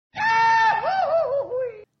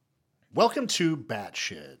Welcome to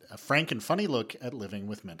Batshit, a frank and funny look at living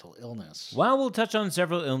with mental illness. While we'll touch on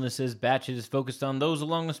several illnesses, Batshit is focused on those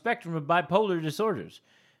along the spectrum of bipolar disorders.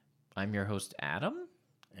 I'm your host, Adam.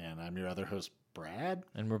 And I'm your other host, Brad.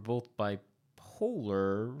 And we're both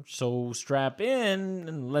bipolar, so strap in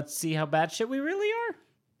and let's see how batshit we really are.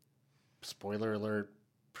 Spoiler alert,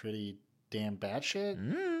 pretty damn batshit.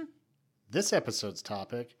 Mm. This episode's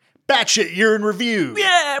topic, Batshit Year in Review.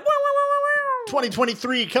 Yeah!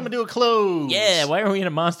 2023 coming to a close. Yeah, why are we in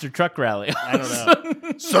a monster truck rally? I don't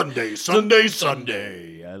know. Sunday.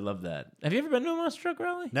 I love that. Have you ever been to a monster truck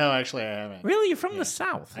rally? No, actually, I haven't. Really? You're from the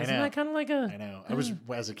South. I Isn't know. that kind of like a... I know.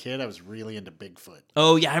 As a kid, I was really into Bigfoot.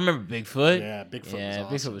 Oh, yeah, I remember Bigfoot. Yeah, Bigfoot was Yeah,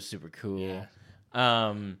 awesome. Bigfoot was super cool. Yeah.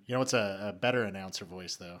 Um, You know what's a better announcer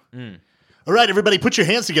voice, though? Mm. All right, everybody, put your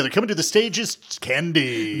hands together. Coming to the stage is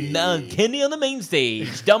Candy. Kenny on the main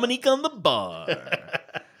stage, Dominique on the bar.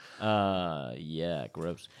 Yeah,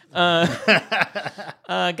 gross. Guys,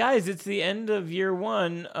 it's the end of year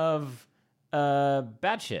one of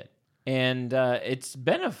Batshit. And it's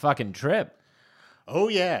been a fucking trip. Oh,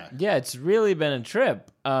 yeah. Yeah, it's really been a trip.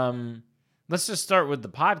 Let's just start with the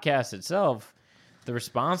podcast itself. The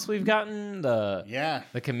response we've gotten,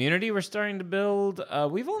 the community we're starting to build.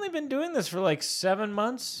 We've only been doing this for like 7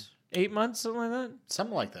 months, 8 months, something like that.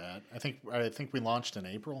 Something like that. I think we launched in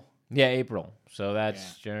April. Yeah, April. So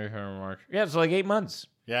that's January, February, March. Yeah, it's like 8 months.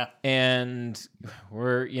 Yeah. And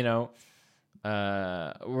we're,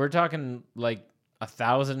 we're talking like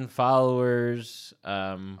 1,000 followers.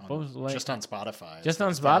 What was it like? Just on Spotify. Just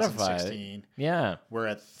on Spotify. 2016. Yeah. We're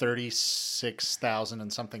at 36,000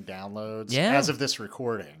 and something downloads Yeah. as of this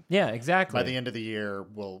recording. Yeah, exactly. By the end of the year,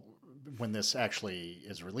 when this actually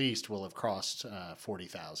is released, we'll have crossed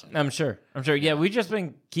 40,000. I'm sure. Yeah, we've just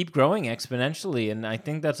been keep growing exponentially, and I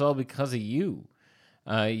think that's all because of you.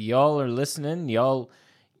 Y'all are listening. Y'all,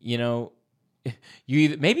 maybe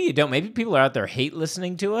you don't. Maybe people are out there hate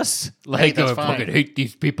listening to us. Like, that's I fine. fucking hate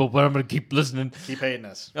these people, but I'm gonna keep listening. Keep hating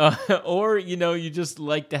us. Or you just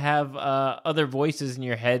like to have other voices in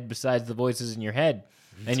your head besides the voices in your head,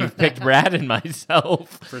 and you've picked Brad and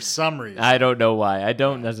myself For some reason. I don't know why. I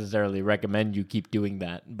don't necessarily recommend you keep doing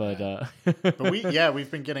that, but But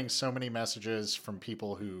we've been getting so many messages from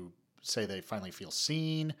people who say they finally feel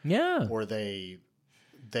seen. yeah, Or they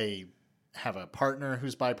have a partner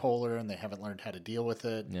who's bipolar and they haven't learned how to deal with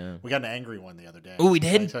it. Yeah. We got an angry one the other day. Oh, we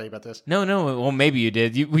did? Did I tell you about this? no. Well, maybe you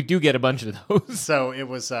did. We do get a bunch of those. So it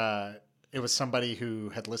was somebody who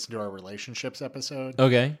had listened to our relationships episode.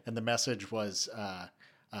 Okay. And the message was, I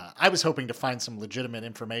was hoping to find some legitimate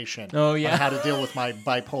information Oh, yeah. on how to deal with my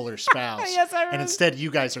bipolar spouse. Yes, I remember. And instead, you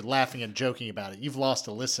guys are laughing and joking about it. You've lost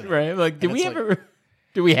a listener. Right. Like, did And we it's ever?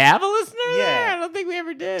 Do we have a listener? Yeah. I don't think we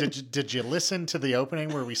ever did. Did you listen to the opening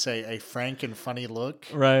where we say a frank and funny look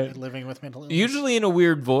Right. at living with mental illness? Usually in a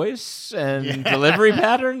weird voice and delivery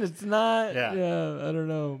pattern. It's not. Yeah. I don't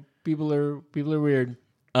know. People are weird.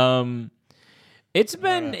 It's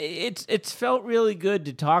been it's felt really good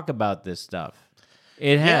to talk about this stuff.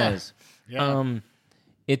 It has. Yeah.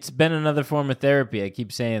 It's been another form of therapy. I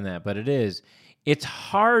keep saying that, but it is. It's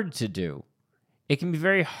hard to do. It can be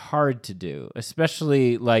very hard to do,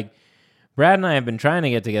 especially like Brad and I have been trying to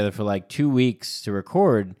get together for like 2 weeks to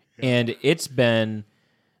record, and it's been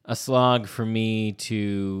a slog for me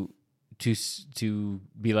to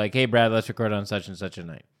be like, hey, Brad, let's record on such and such a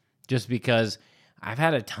night, just because I've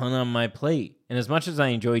had a ton on my plate. And as much as I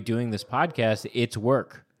enjoy doing this podcast, it's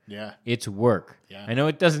work. Yeah. It's work. Yeah. I know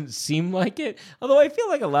it doesn't seem like it, although I feel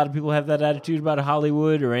like a lot of people have that attitude about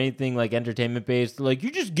Hollywood or anything like entertainment based. They're like,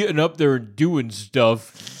 you're just getting up there and doing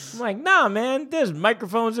stuff. I'm like, nah, man, there's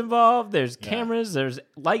microphones involved, there's cameras, there's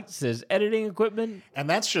lights, there's editing equipment. And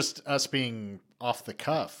that's just us being off the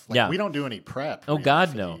cuff. Like, Yeah. we don't do any prep. Oh, really God,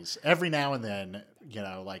 for no. these. Every now and then,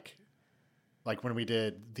 like when we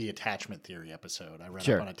did the attachment theory episode, I read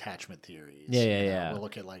Sure. up on attachment theories. Yeah. We'll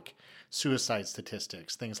look at like suicide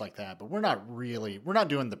statistics, things like that. But we're not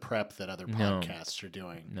doing the prep that other podcasts are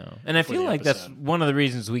doing. No. And I for feel the like that's episode. one of the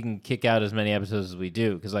reasons we can kick out as many episodes as we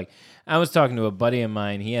do. Because, like, I was talking to a buddy of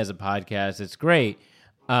mine. He has a podcast. It's great.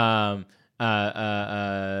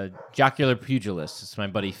 Jocular Pugilist. It's my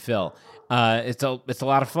buddy Phil. It's a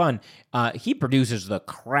lot of fun. He produces the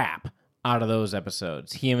crap out of those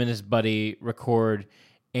episodes. Him and his buddy record,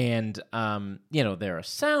 and there are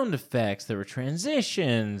sound effects, there are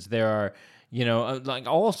transitions, there are like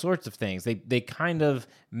all sorts of things. They kind of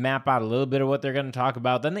map out a little bit of what they're going to talk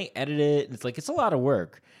about, then they edit it, and it's a lot of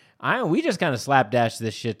work. We just kind of slapdash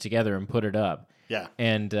this shit together and put it up. Yeah.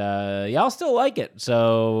 And y'all still like it,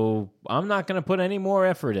 so I'm not going to put any more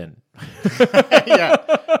effort in.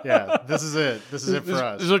 Yeah. This is it. This is it for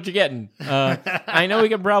us. This is what you're getting. I know we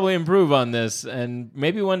can probably improve on this, and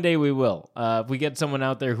maybe one day we will. If we get someone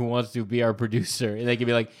out there who wants to be our producer, they can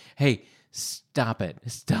be like, hey, stop it.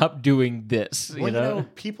 Stop doing this. Well, you know,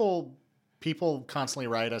 people constantly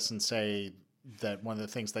write us and say that one of the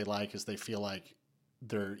things they like is they feel like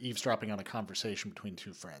they're eavesdropping on a conversation between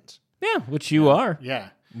two friends. Yeah, which you are. Yeah.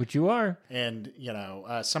 Which you are. And, you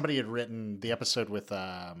know, somebody had written the episode with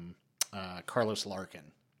Carlos Larkin.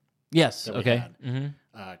 Yes, okay.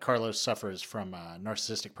 Carlos suffers from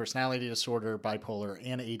narcissistic personality disorder, bipolar,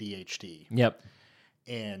 and ADHD. Yep.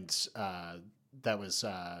 And that was,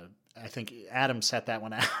 I think Adam set that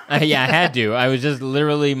one out. Yeah, I had to. I was just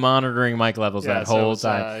literally monitoring mic levels that whole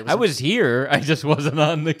time. I was here. I just wasn't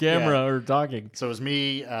on the camera or talking. So it was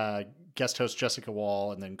me, guest host Jessica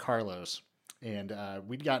Wall, and then Carlos. And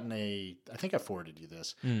we'd gotten I think I forwarded you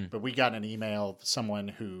this, but we got an email of someone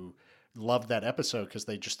who loved that episode because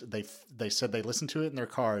they said they listened to it in their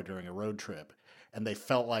car during a road trip, and they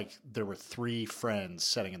felt like there were 3 friends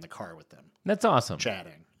sitting in the car with them. That's awesome.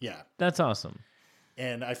 Chatting. Yeah. That's awesome.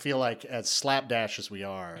 And I feel like as slapdash as we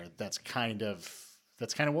are, that's kind of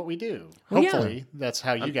what we do. Hopefully, that's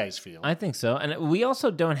how you guys feel. I think so. And we also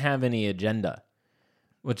don't have any agenda,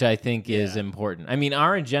 which I think is important. I mean,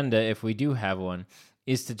 our agenda, if we do have one,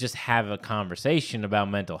 is to just have a conversation about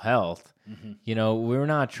mental health. Mm-hmm. You know, we're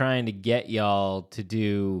not trying to get y'all to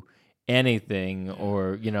do anything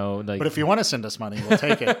or, you know, like. But if you want to send us money, we'll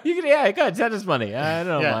take it. Go ahead, send us money. I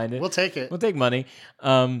don't mind it. We'll take it. We'll take money.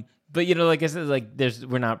 But, you know, like I said, like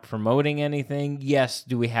we're not promoting anything. Yes,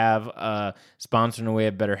 do we have a sponsor in a way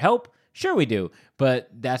of BetterHelp? Sure we do. But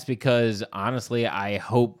that's because, honestly, I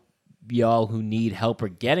hope y'all who need help are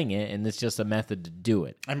getting it, and it's just a method to do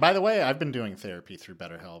it. And by the way, I've been doing therapy through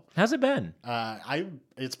BetterHelp. How's it been?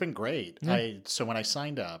 It's been great. Yeah. So when I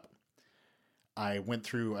signed up, I went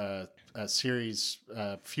through a series,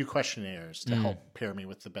 a few questionnaires to help pair me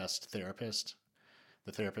with the best therapist,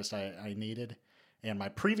 the therapist I needed. And my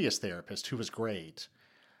previous therapist, who was great,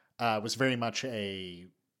 was very much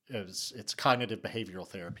it's cognitive behavioral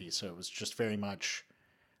therapy. So it was just very much,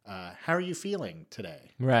 how are you feeling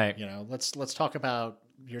today? Right. You know, let's talk about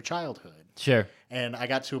your childhood. Sure. And I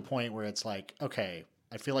got to a point where it's like, okay,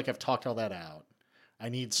 I feel like I've talked all that out. I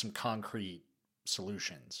need some concrete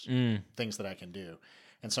solutions, things that I can do.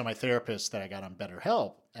 And so my therapist that I got on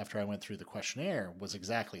BetterHelp after I went through the questionnaire was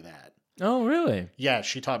exactly that. Oh, really? Yeah,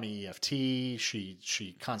 she taught me EFT.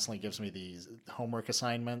 She constantly gives me these homework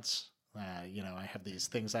assignments. You know, I have these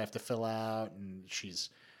things I have to fill out, and she's,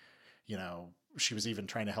 you know, she was even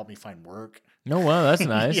trying to help me find work. Oh, wow, that's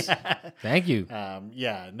nice. Thank you.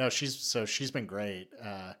 She's been great.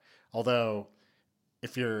 Although,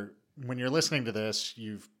 when you're listening to this,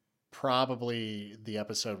 you've probably the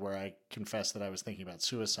episode where I confessed that I was thinking about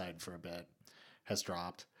suicide for a bit has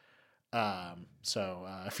dropped.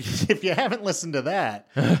 If you haven't listened to that,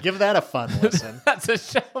 give that a fun listen. That's a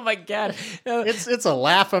show. Oh my God. It's a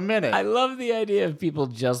laugh a minute. I love the idea of people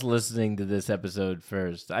just listening to this episode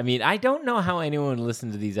first. I mean, I don't know how anyone would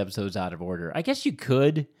listen to these episodes out of order. I guess you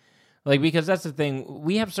could. Because that's the thing.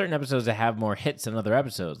 We have certain episodes that have more hits than other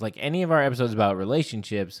episodes. Like any of our episodes about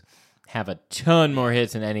relationships have a ton more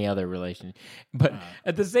hits than any other relationship. But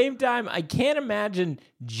at the same time, I can't imagine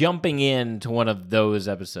jumping into one of those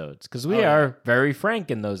episodes because we are very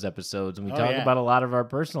frank in those episodes, and we talk about a lot of our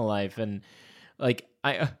personal life. And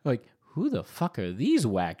who the fuck are these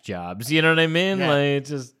whack jobs? You know what I mean? Yeah. Like, it's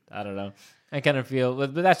just, I don't know. I kind of feel,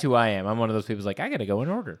 but that's who I am. I'm one of those people who's like, I got to go in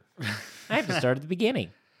order. I have to start at the beginning.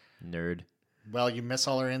 Nerd. Well, you miss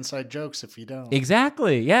all our inside jokes if you don't.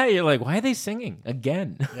 Exactly. Yeah, you're like, why are they singing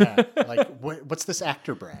again? Yeah, like what's this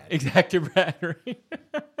actor Brad? Exactly, Brad.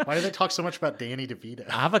 Why do they talk so much about Danny DeVito?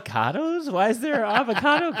 Avocados? Why is there an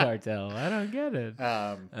avocado cartel? I don't get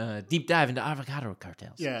it. Deep dive into avocado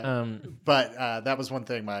cartels. Yeah, but that was one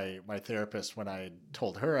thing my therapist, when I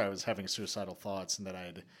told her I was having suicidal thoughts and that I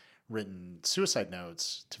had written suicide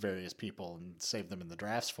notes to various people and saved them in the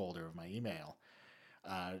drafts folder of my email.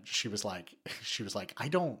 She was like, I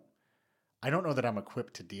don't know that I'm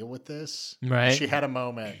equipped to deal with this. Right. She had a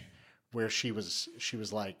moment where she was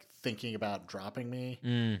like thinking about dropping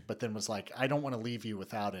me, but then was like, I don't want to leave you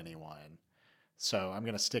without anyone. So I'm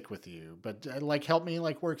going to stick with you, but help me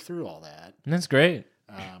work through all that. That's great.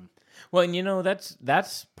 Well, and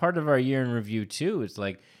that's part of our year in review too. It's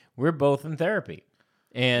like, we're both in therapy.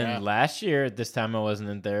 And last year at this time I wasn't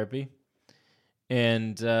in therapy.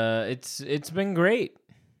 And it's been great.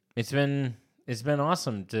 It's been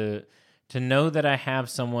awesome to to know that I have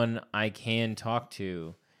someone I can talk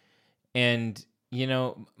to. And, you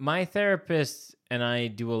know, my therapist and I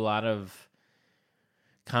do a lot of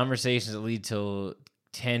conversations that lead to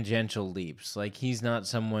tangential leaps. Like, he's not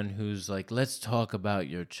someone who's like, let's talk about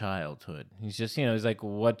your childhood. He's just, you know, he's like,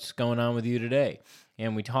 what's going on with you today?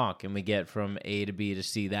 And we talk and we get from A to B to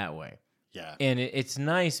C that way. Yeah. And it's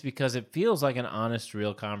nice because it feels like an honest,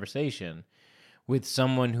 real conversation with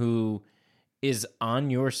someone who is on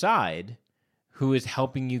your side, who is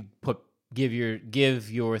helping you give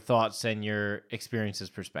your thoughts and your experiences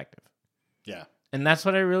perspective. Yeah. And that's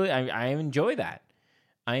what I enjoy that.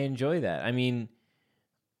 I enjoy that. I mean,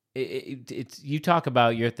 it's you talk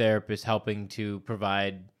about your therapist helping to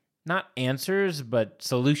provide not answers but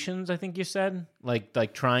solutions. I think you said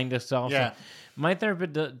like trying to solve. Yeah. My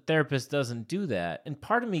therapist doesn't do that, and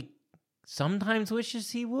part of me sometimes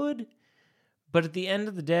wishes he would. But at the end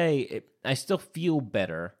of the day, I still feel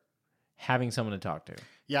better having someone to talk to.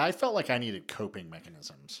 Yeah, I felt like I needed coping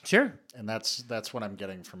mechanisms. Sure. And that's what I'm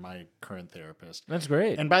getting from my current therapist. That's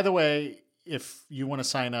great. And by the way, if you want to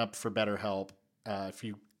sign up for BetterHelp, if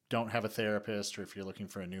you don't have a therapist or if you're looking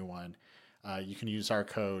for a new one, you can use our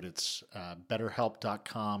code. It's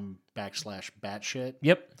betterhelp.com/batshit.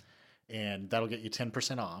 Yep. And that'll get you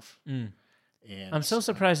 10% off. Mm. And I'm so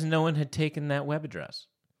surprised no one had taken that web address.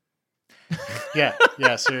 Yeah,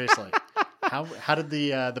 seriously. How did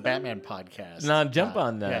the Batman podcast? No, jump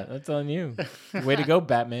on that. Yeah. That's on you. Way to go,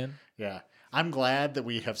 Batman. Yeah. I'm glad that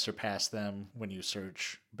we have surpassed them when you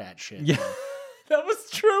search Batshit. Yeah, that was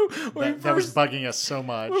true. That was bugging us so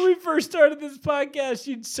much. When we first started this podcast,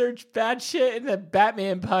 you'd search Batshit and the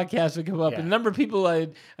Batman podcast would come up. Yeah. And a number of people I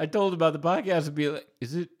told about the podcast would be like,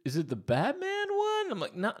 is it the Batman one? I'm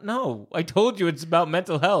like, no. I told you it's about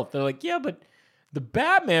mental health. They're like, yeah, but the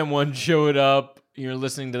Batman one showed up. You're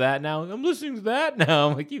listening to that now? I'm listening to that now.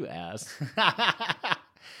 I'm like, you ass.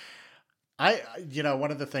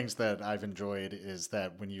 One of the things that I've enjoyed is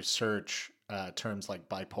that when you search terms like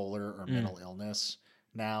bipolar or mental illness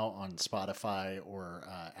now on Spotify or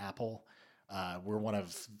Apple, we're one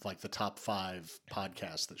of like the top 5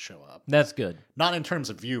 podcasts that show up. That's good. Not in terms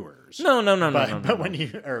of viewers. No. But when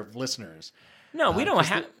you or listeners. No, we don't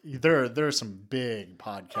have. There are some big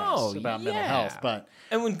podcasts about mental health,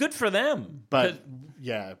 and good for them. But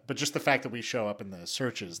just the fact that we show up in the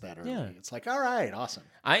searches that early, it's like, all right, awesome.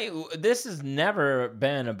 This has never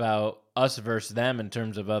been about us versus them in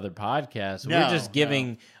terms of other podcasts. We're just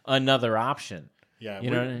giving another option. Yeah,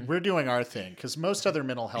 we're doing our thing because most other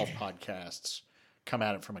mental health podcasts come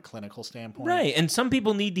at it from a clinical standpoint, right? And some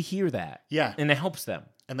people need to hear that, and it helps them.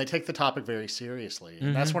 And they take the topic very seriously.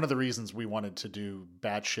 And that's one of the reasons we wanted to do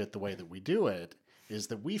Batshit the way that we do it, is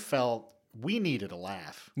that we felt we needed a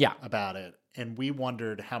laugh about it. And we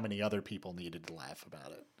wondered how many other people needed to laugh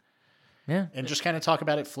about it. Yeah. And just kind of talk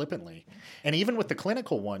about it flippantly. And even with the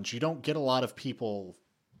clinical ones, you don't get a lot of people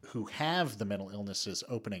who have the mental illnesses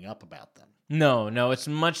opening up about them. No. It's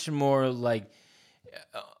much more like,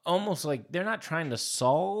 almost like they're not trying to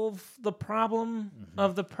solve the problem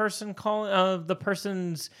of the person the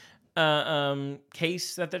person's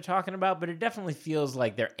case that they're talking about, but it definitely feels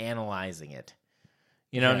like they're analyzing it,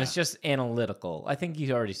 and it's just analytical. I think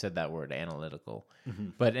you already said that word, analytical,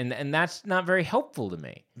 but and that's not very helpful to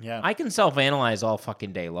me. Yeah, I can self-analyze all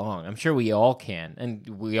fucking day long. I'm sure we all can, and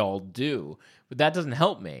we all do, but that doesn't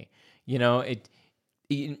help me.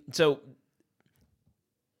 So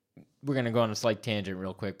we're going to go on a slight tangent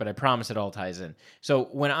real quick, but I promise it all ties in. So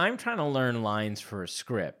when I'm trying to learn lines for a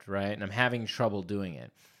script, right, and I'm having trouble doing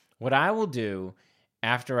it, what I will do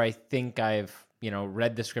after I think I've,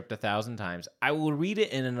 read the script 1,000 times, I will read it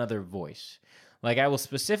in another voice. Like, I will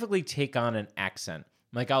specifically take on an accent.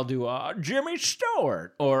 Like, I'll do Jimmy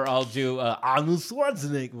Stewart, or I'll do Arnold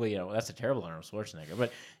Schwarzenegger. Well, that's a terrible Arnold Schwarzenegger,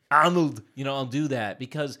 but Arnold, I'll do that.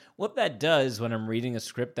 Because what that does when I'm reading a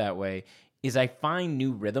script that way is I find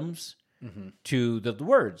new rhythms to the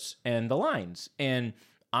words and the lines. And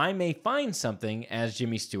I may find something as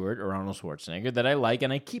Jimmy Stewart or Arnold Schwarzenegger that I like,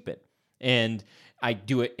 and I keep it. And I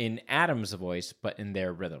do it in Adam's voice, but in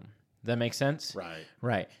their rhythm. Does that make sense?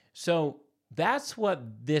 Right. So that's what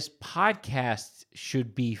this podcast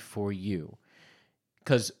should be for you.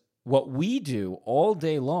 Because what we do all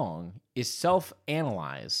day long is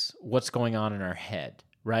self-analyze what's going on in our head.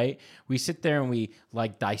 Right? We sit there and we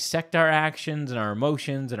dissect our actions and our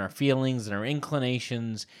emotions and our feelings and our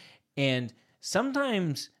inclinations. And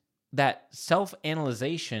sometimes that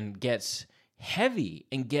self-analyzation gets heavy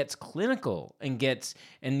and gets clinical and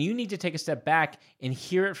you need to take a step back and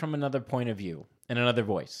hear it from another point of view and another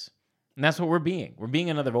voice. And that's what we're being. We're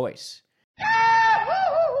being another voice.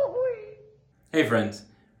 Hey friends.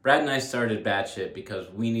 Brad and I started Batshit because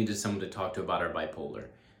we needed someone to talk to about our bipolar.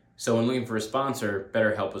 So when looking for a sponsor,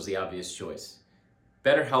 BetterHelp was the obvious choice.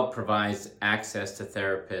 BetterHelp provides access to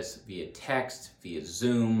therapists via text, via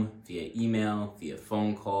Zoom, via email, via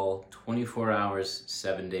phone call, 24 hours,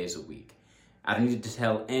 7 days a week. I don't need to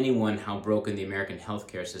tell anyone how broken the American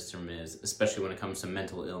healthcare system is, especially when it comes to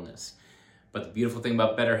mental illness. But the beautiful thing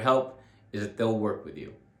about BetterHelp is that they'll work with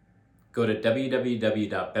you. Go to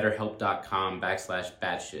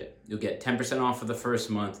www.betterhelp.com/batshit. You'll get 10% off for the first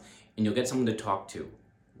month, and you'll get someone to talk to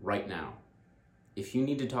right now. If you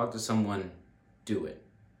need to talk to someone, do it.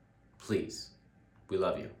 Please. We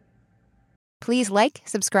love you. Please like,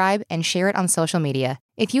 subscribe, and share it on social media.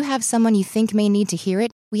 If you have someone you think may need to hear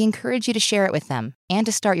it, we encourage you to share it with them and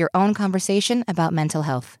to start your own conversation about mental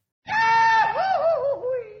health.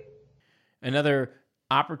 Another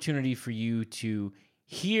opportunity for you to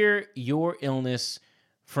hear your illness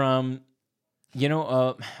from,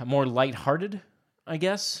 a more lighthearted, I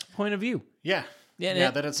guess, point of view. Yeah.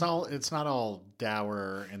 Yeah, that it's not all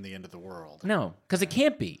dour in the end of the world. No, because it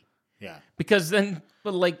can't be. Yeah. Because then,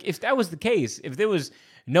 if that was the case, if there was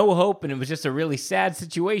no hope and it was just a really sad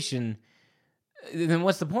situation, then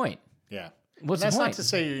what's the point? Yeah. What's That's the point? not to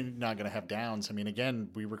say you're not going to have downs. I mean, again,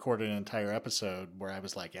 we recorded an entire episode where I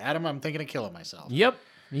was like, Adam, I'm thinking of killing myself. Yep.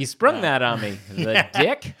 He sprung that on me. The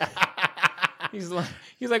dick. He's like,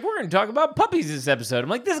 we're going to talk about puppies this episode. I'm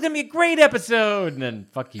like, this is going to be a great episode. And then,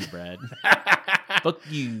 fuck you, Brad. Fuck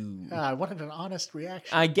you. I wanted an honest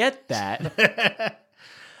reaction. I get that.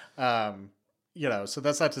 So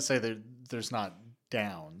that's not to say that there's not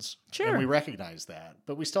downs. Sure. And we recognize that,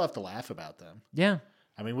 but we still have to laugh about them. Yeah.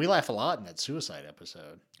 I mean, we laugh a lot in that suicide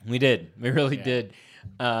episode. We did. We really did.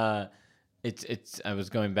 I was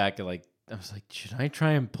going back to I was like, should I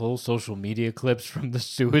try and pull social media clips from the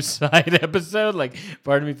suicide episode?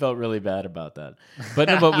 Part of me felt really bad about that. But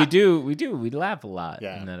no, but we do. We laugh a lot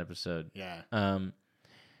in that episode. Yeah. And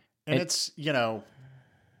it's,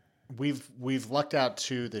 we've lucked out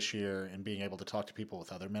too this year in being able to talk to people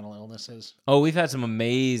with other mental illnesses. Oh, we've had some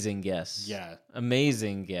amazing guests. Yeah.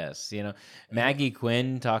 Amazing guests. Maggie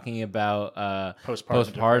Quinn talking about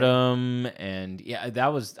postpartum. And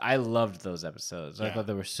I loved those episodes. I thought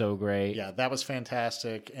they were so great. Yeah, that was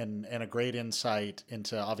fantastic and a great insight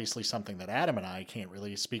into obviously something that Adam and I can't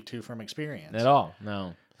really speak to from experience. At all,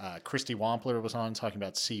 no. Christy Wampler was on talking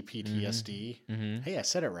about CPTSD. Mm-hmm. Hey, I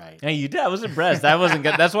said it right. Hey, you did. I was impressed. That wasn't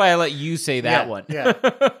good. That's why I let you say that one. Yeah.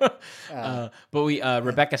 But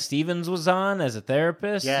Rebecca Stevens was on as a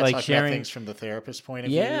therapist. Yeah, talking sharing about things from the therapist point of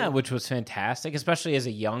view. Yeah, which was fantastic, especially as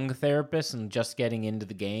a young therapist and just getting into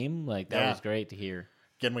the game. That was great to hear.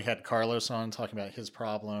 Again, we had Carlos on talking about his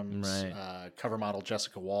problems. Right. Cover model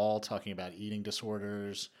Jessica Wall talking about eating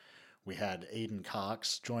disorders. We had Aiden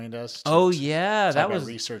Cox joined us. That was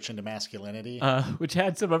research into masculinity, which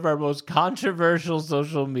had some of our most controversial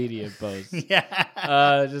social media posts.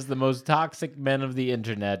 Yeah, just the most toxic men of the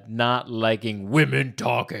internet not liking women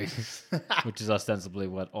talking, which is ostensibly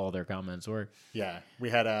what all their comments were. Yeah, we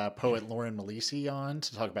had poet Lauren Malisi on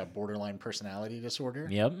to talk about borderline personality disorder.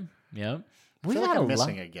 Yep. I feel like I'm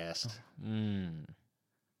missing a guest. No,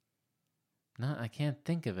 I can't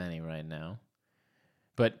think of any right now,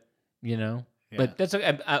 but. But that's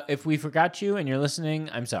okay. If we forgot you and you're listening,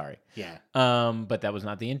 I'm sorry. Yeah. But that was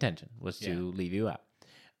not the intention, was to leave you out.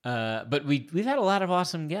 But we've had a lot of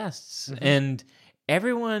awesome guests, and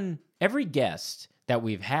every guest that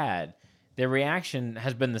we've had, their reaction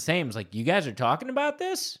has been the same. It's like, you guys are talking about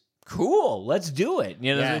this? Cool, let's do it.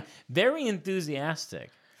 Very enthusiastic.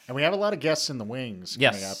 And we have a lot of guests in the wings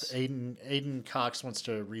coming up. Yes. Aiden Cox wants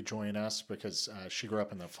to rejoin us because she grew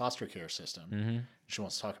up in the foster care system. Mm-hmm. She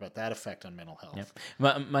wants to talk about that effect on mental health.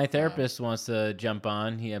 Yep. My therapist wants to jump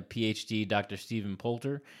on. He had PhD, Dr. Stephen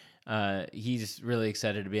Poulter. He's really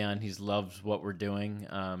excited to be on. He loves what we're doing.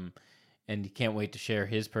 And he can't wait to share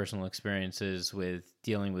his personal experiences with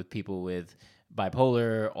dealing with people with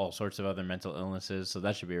bipolar, all sorts of other mental illnesses. So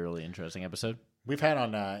that should be a really interesting episode. We've had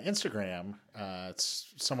on Instagram,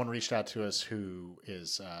 someone reached out to us who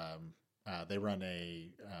is, they run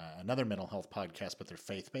another mental health podcast, but they're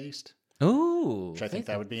faith-based. Ooh. Which I think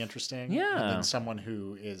that would be interesting. Yeah. And then someone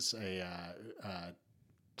who is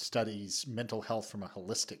studies mental health from a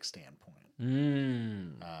holistic standpoint.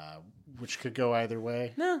 Which could go either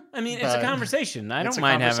way. No, I mean, it's a conversation. I don't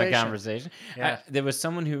mind having a conversation. Yeah. There was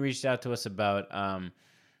someone who reached out to us about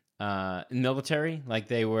military, like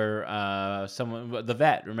they were the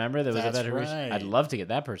vet. Remember, there was a vet who reached. I'd love to get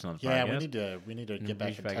that person on the podcast. Yeah, we need to get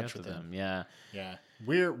back in touch with them. Yeah.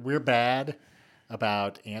 We're bad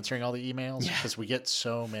about answering all the emails because we get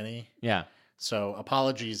so many. Yeah. So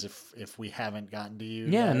apologies if we haven't gotten to you.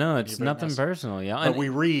 Yeah, yet. no, Thank it's you very nothing much. personal, yeah. But we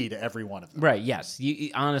read every one of them. Right, yes.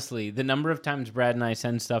 Honestly, the number of times Brad and I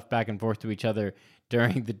send stuff back and forth to each other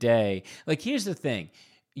during the day. Like, here's the thing.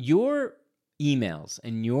 Your emails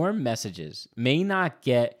and your messages may not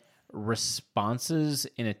get responses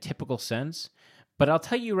in a typical sense, but I'll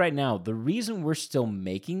tell you right now, the reason we're still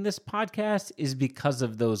making this podcast is because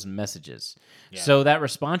of those messages. Yeah. So that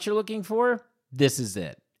response you're looking for, this is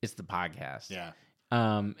it. It's the podcast. Yeah.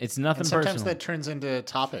 It's nothing And sometimes personal. that turns into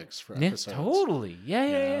topics for Yeah, episodes. totally.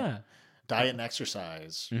 Yeah. Diet and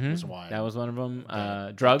exercise was one. That was one of them.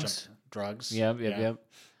 That Drugs. Drugs. Yep.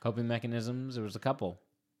 Coping mechanisms. There was a couple.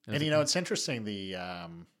 And it's interesting the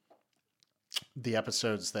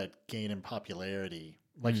episodes that gain in popularity.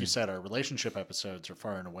 Like you said, our relationship episodes are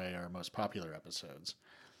far and away our most popular episodes.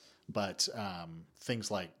 But things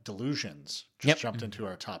like Delusions just jumped into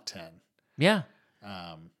our top 10 Yeah.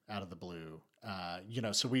 out of the blue.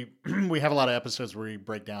 So we we have a lot of episodes where we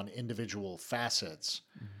break down individual facets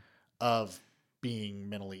of being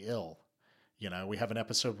mentally ill. We have an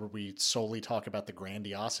episode where we solely talk about the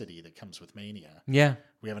grandiosity that comes with mania. Yeah.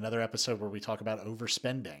 We have another episode where we talk about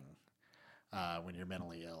overspending when you're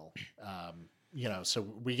mentally ill. So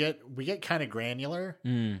we get kind of granular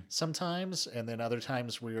sometimes, and then other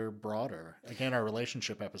times we're broader. Again, our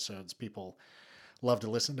relationship episodes, people love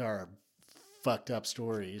to listen to our fucked up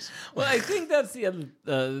stories. Well, I think that's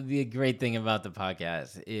the great thing about the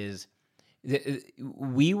podcast is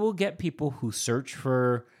we will get people who search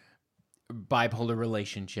for bipolar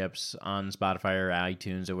relationships on Spotify or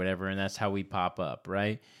iTunes or whatever, and that's how we pop up,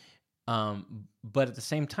 right? But at the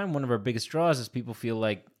same time, one of our biggest draws is people feel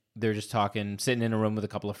like they're just talking, sitting in a room with a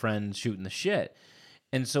couple of friends, shooting the shit.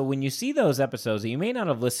 And so when you see those episodes that you may not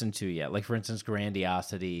have listened to yet, like for instance,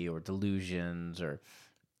 Grandiosity or Delusions, or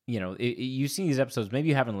you see these episodes, maybe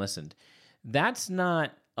you haven't listened. That's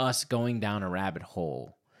not us going down a rabbit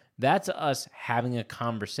hole. That's us having a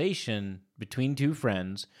conversation between two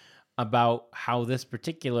friends about how this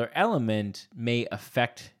particular element may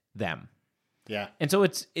affect them. Yeah. And so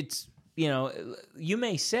it's you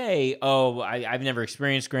may say, oh, I've never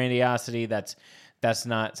experienced grandiosity. That's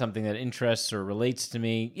not something that interests or relates to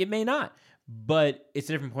me. It may not, but it's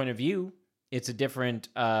a different point of view. It's a different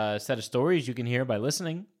set of stories you can hear by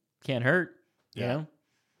listening. Can't hurt, you know?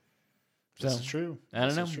 This is true. I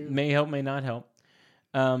don't know. May help, may not help.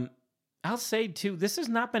 I'll say, too, this has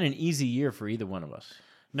not been an easy year for either one of us.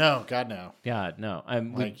 No, God, no. God, no.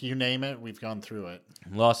 You name it, we've gone through it.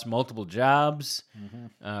 Lost multiple jobs,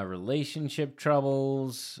 relationship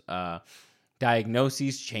troubles,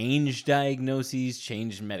 diagnoses, changed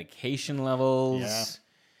medication levels. Yeah.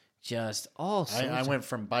 Just all sorts. I went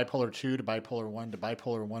from bipolar 2 to bipolar 1 to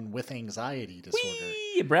bipolar 1 with anxiety disorder.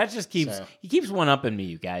 Whee! Brad just keeps one up in me,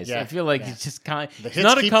 you guys. Yeah, I feel like it's just kind of, the it's hits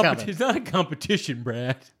not keep a coming. It's not a competition,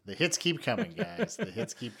 Brad. The hits keep coming, guys. The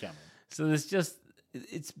hits keep coming. So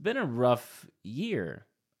it's been a rough year.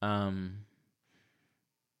 And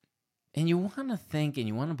you want to think and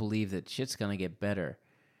you want to believe that shit's going to get better.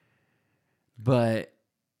 But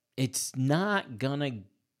it's not going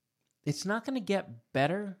to get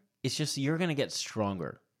better. It's just you're going to get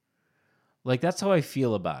stronger. Like, that's how I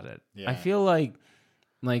feel about it. Yeah. I feel like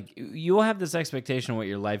you'll have this expectation of what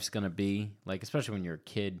your life's going to be, like, especially when you're a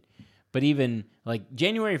kid. But even, like,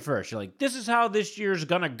 January 1st, you're like, this is how this year's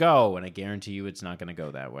going to go. And I guarantee you it's not going to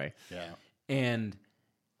go that way. Yeah. And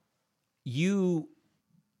you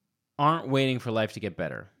aren't waiting for life to get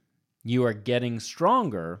better. You are getting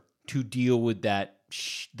stronger to deal with the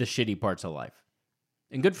shitty parts of life.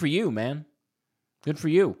 And good for you, man. Good for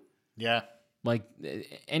you. Yeah. Like,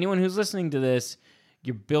 anyone who's listening to this,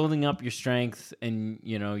 you're building up your strength and,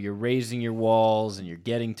 you're raising your walls and you're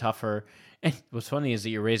getting tougher. And what's funny is that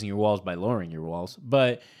you're raising your walls by lowering your walls,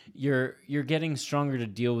 but you're getting stronger to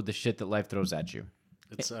deal with the shit that life throws at you.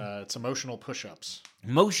 It's emotional push-ups.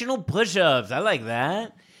 Emotional push-ups. I like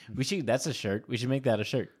that. That's a shirt. We should make that a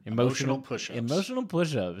shirt. Emotional push-ups. Emotional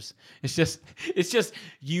push-ups. It's just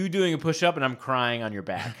you doing a push-up and I'm crying on your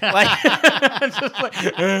back.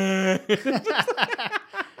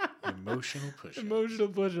 Emotional push-ups. Emotional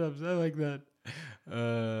push-ups. I like that.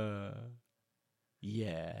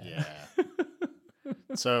 Yeah. Yeah.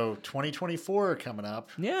 So 2024 coming up.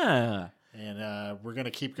 Yeah. And we're going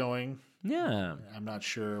to keep going. Yeah. I'm not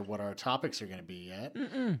sure what our topics are going to be yet,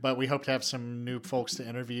 but we hope to have some new folks to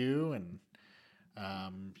interview, and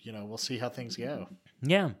we'll see how things go.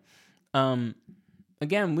 Yeah.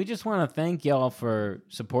 Again, we just want to thank y'all for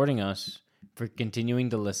supporting us, for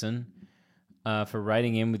continuing to listen, for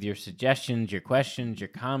writing in with your suggestions, your questions, your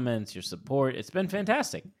comments, your support. It's been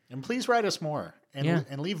fantastic. And please write us more. And, Yeah.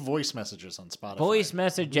 and leave voice messages on Spotify. Voice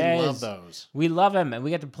messages. We love those. We love them, and we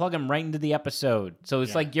get to plug them right into the episode. So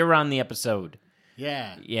it's like you're on the episode.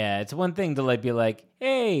 Yeah. Yeah, it's one thing to like be like,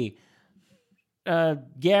 hey,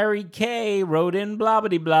 Gary K wrote in blah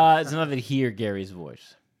blah blah. It's another to hear Gary's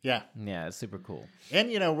voice. Yeah. Yeah, it's super cool. And,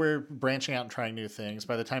 we're branching out and trying new things.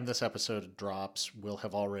 By the time this episode drops, we'll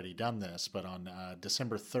have already done this. But on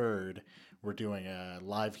December 3rd, we're doing a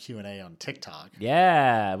live Q&A on TikTok.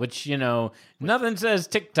 Yeah, which, nothing says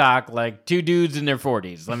TikTok like two dudes in their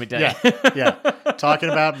 40s, let me tell you. Yeah. Talking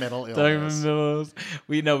about mental illness.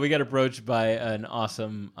 We got approached by an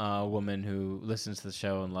awesome woman who listens to the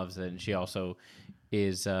show and loves it. And she also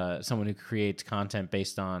is someone who creates content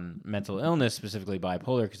based on mental illness, specifically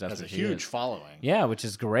bipolar, because that's Has a what she huge is. following. Yeah, which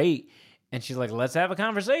is great. And she's like, let's have a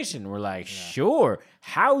conversation. We're like, sure.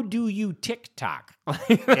 How do you TikTok?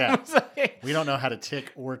 Yeah. We don't know how to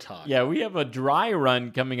tick or talk. Yeah, we have a dry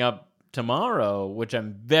run coming up tomorrow, which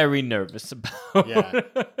I'm very nervous about.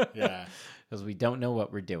 Yeah. Because we don't know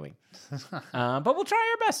what we're doing. But we'll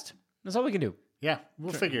try our best. That's all we can do. Yeah.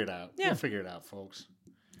 We'll figure it out. Yeah. We'll figure it out, folks.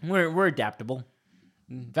 We're adaptable.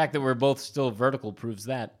 The fact that we're both still vertical proves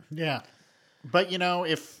that. Yeah. But,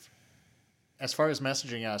 if, as far as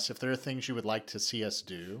messaging us, if there are things you would like to see us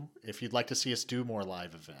do, if you'd like to see us do more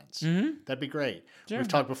live events, that'd be great. Sure. We've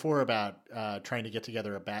talked before about trying to get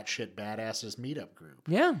together a Batshit Badasses meetup group.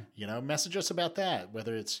 Yeah. Message us about that,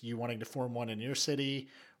 whether it's you wanting to form one in your city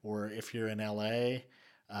or if you're in LA,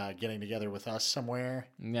 getting together with us somewhere.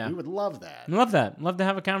 Yeah. We would love that. Love that. Love to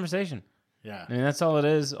have a conversation. Yeah. I mean, that's all it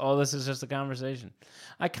is. All this is just a conversation.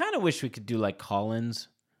 I kind of wish we could do like call-ins,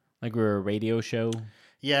 like we're a radio show.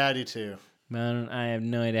 Yeah, I do too. But I have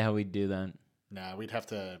no idea how we'd do that. Nah, we'd have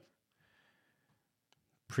to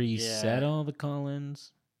Preset all the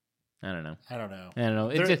call-ins. I don't know. I don't know.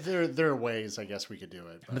 There are ways, I guess, we could do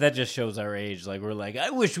it. But that just shows our age. Like, we're like, I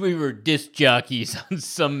wish we were disc jockeys on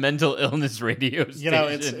some mental illness radio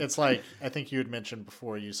station. It's like, I think you had mentioned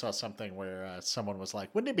before, you saw something where someone was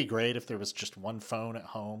like, wouldn't it be great if there was just one phone at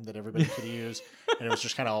home that everybody could use? And it was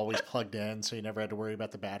just kind of always plugged in, so you never had to worry about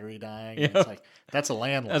the battery dying. Yep. It's like, that's a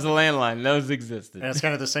landline. That's a landline. Those existed. And it's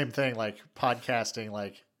kind of the same thing, like podcasting,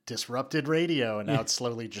 like disrupted radio, and now it's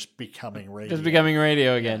slowly just becoming radio. Just becoming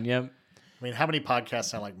radio again, yep. I mean, how many podcasts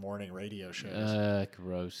sound like morning radio shows?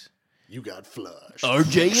 Gross. You got flushed.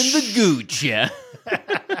 RJ and the Gooch, yeah.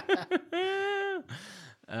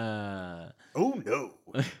 Oh, no.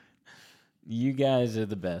 You guys are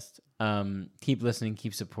the best. Keep listening,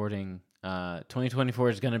 keep supporting. 2024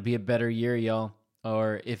 is going to be a better year, y'all.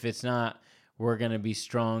 Or if it's not, we're going to be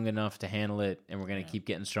strong enough to handle it, and we're going to keep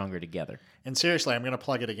getting stronger together. And seriously, I'm going to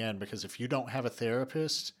plug it again, because if you don't have a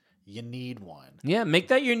therapist, you need one. Yeah, make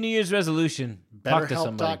that your New Year's resolution. Talk to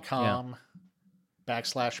somebody.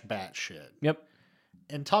 BetterHelp.com/batshit. Yep.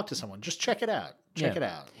 And talk to someone. Just check it out. Check it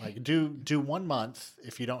out. Like do 1 month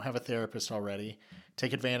if you don't have a therapist already.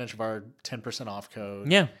 Take advantage of our 10% off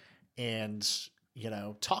code. Yeah. And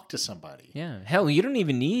talk to somebody. Yeah. Hell, you don't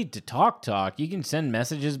even need to talk. You can send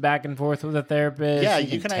messages back and forth with a therapist. Yeah,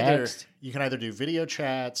 you can text. either do video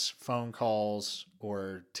chats, phone calls,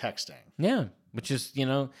 or texting. Yeah, which is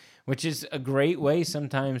a great way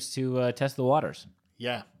sometimes to test the waters.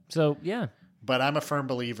 Yeah. So, yeah. But I'm a firm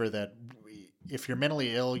believer that if you're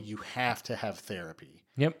mentally ill, you have to have therapy.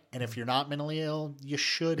 Yep. And if you're not mentally ill, you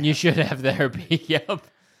should have. You should have therapy. Yep.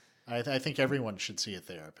 I think everyone should see a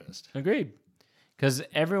therapist. Agreed. Because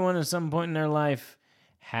everyone at some point in their life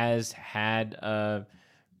has had a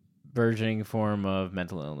burgeoning form of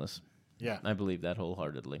mental illness. Yeah. I believe that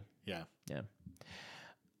wholeheartedly. Yeah. Yeah.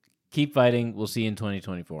 Keep fighting. We'll see you in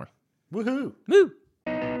 2024. Woohoo. Woo!